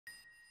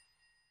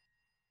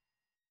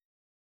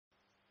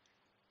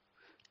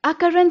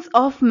Occurrence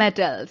of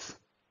metals.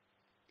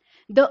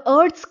 The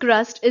Earth's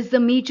crust is the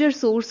major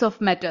source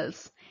of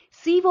metals.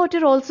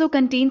 Seawater also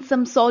contains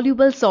some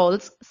soluble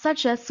salts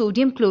such as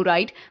sodium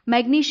chloride,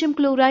 magnesium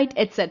chloride,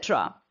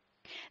 etc.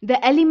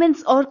 The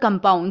elements or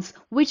compounds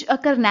which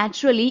occur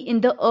naturally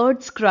in the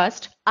Earth's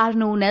crust are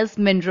known as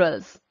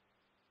minerals.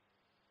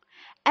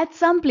 At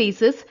some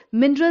places,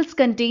 minerals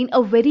contain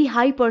a very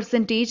high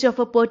percentage of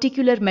a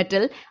particular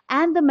metal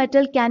and the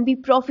metal can be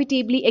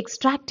profitably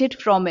extracted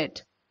from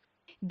it.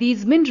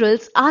 These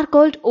minerals are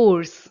called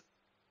ores.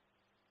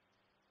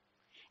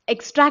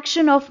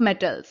 Extraction of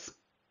metals.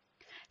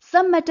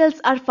 Some metals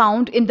are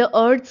found in the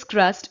Earth's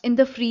crust in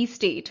the free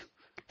state.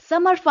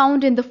 Some are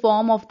found in the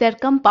form of their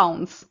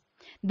compounds.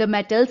 The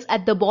metals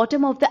at the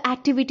bottom of the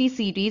activity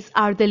series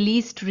are the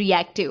least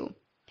reactive.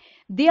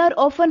 They are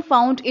often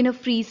found in a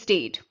free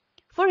state.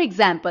 For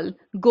example,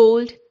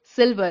 gold,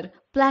 silver,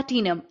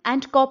 platinum,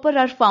 and copper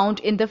are found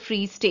in the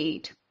free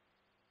state.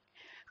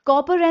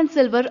 Copper and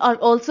silver are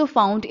also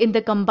found in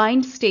the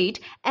combined state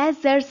as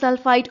their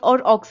sulfide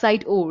or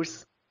oxide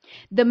ores.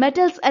 The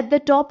metals at the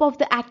top of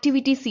the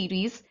activity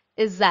series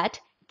is that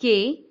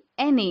K,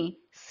 Na,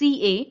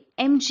 Ca,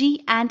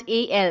 Mg and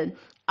Al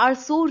are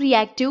so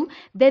reactive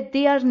that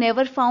they are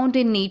never found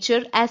in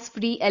nature as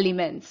free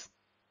elements.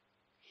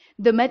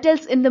 The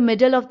metals in the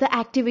middle of the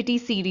activity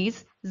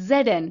series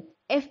Zn,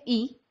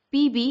 Fe,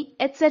 Pb,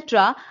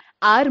 etc.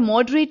 are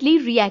moderately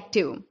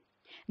reactive.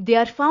 They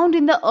are found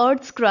in the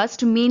Earth's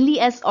crust mainly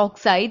as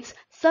oxides,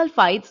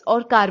 sulfides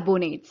or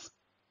carbonates.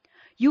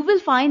 You will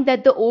find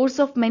that the ores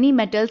of many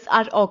metals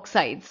are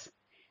oxides.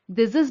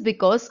 This is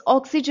because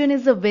oxygen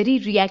is a very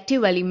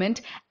reactive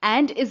element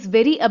and is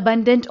very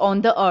abundant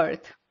on the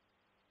Earth.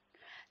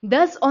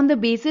 Thus, on the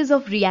basis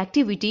of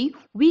reactivity,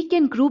 we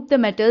can group the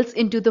metals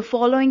into the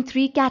following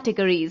three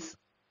categories.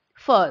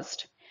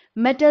 First,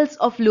 metals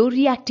of low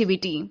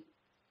reactivity.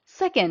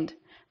 Second,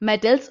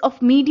 metals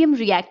of medium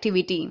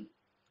reactivity.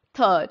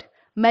 Third,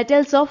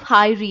 metals of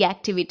high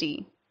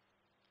reactivity.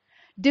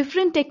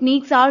 Different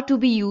techniques are to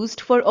be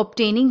used for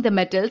obtaining the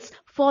metals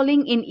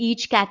falling in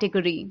each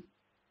category.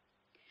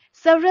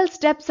 Several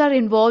steps are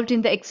involved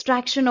in the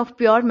extraction of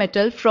pure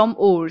metal from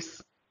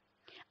ores.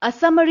 A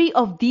summary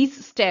of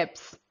these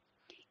steps.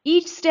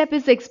 Each step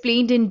is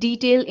explained in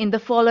detail in the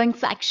following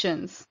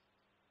sections.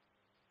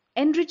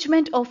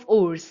 Enrichment of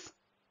ores.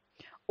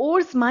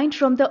 Ores mined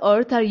from the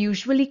earth are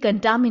usually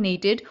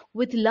contaminated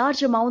with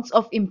large amounts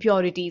of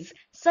impurities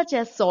such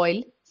as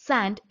soil,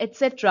 sand,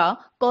 etc.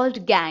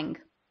 called gangue.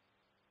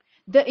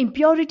 The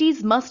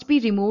impurities must be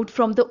removed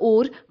from the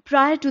ore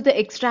prior to the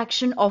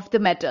extraction of the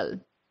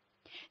metal.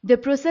 The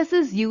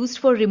processes used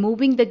for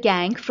removing the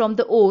gangue from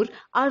the ore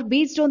are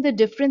based on the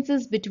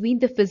differences between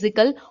the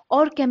physical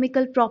or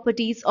chemical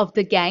properties of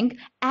the gangue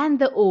and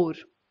the ore.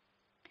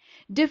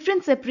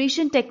 Different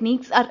separation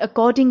techniques are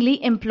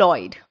accordingly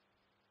employed.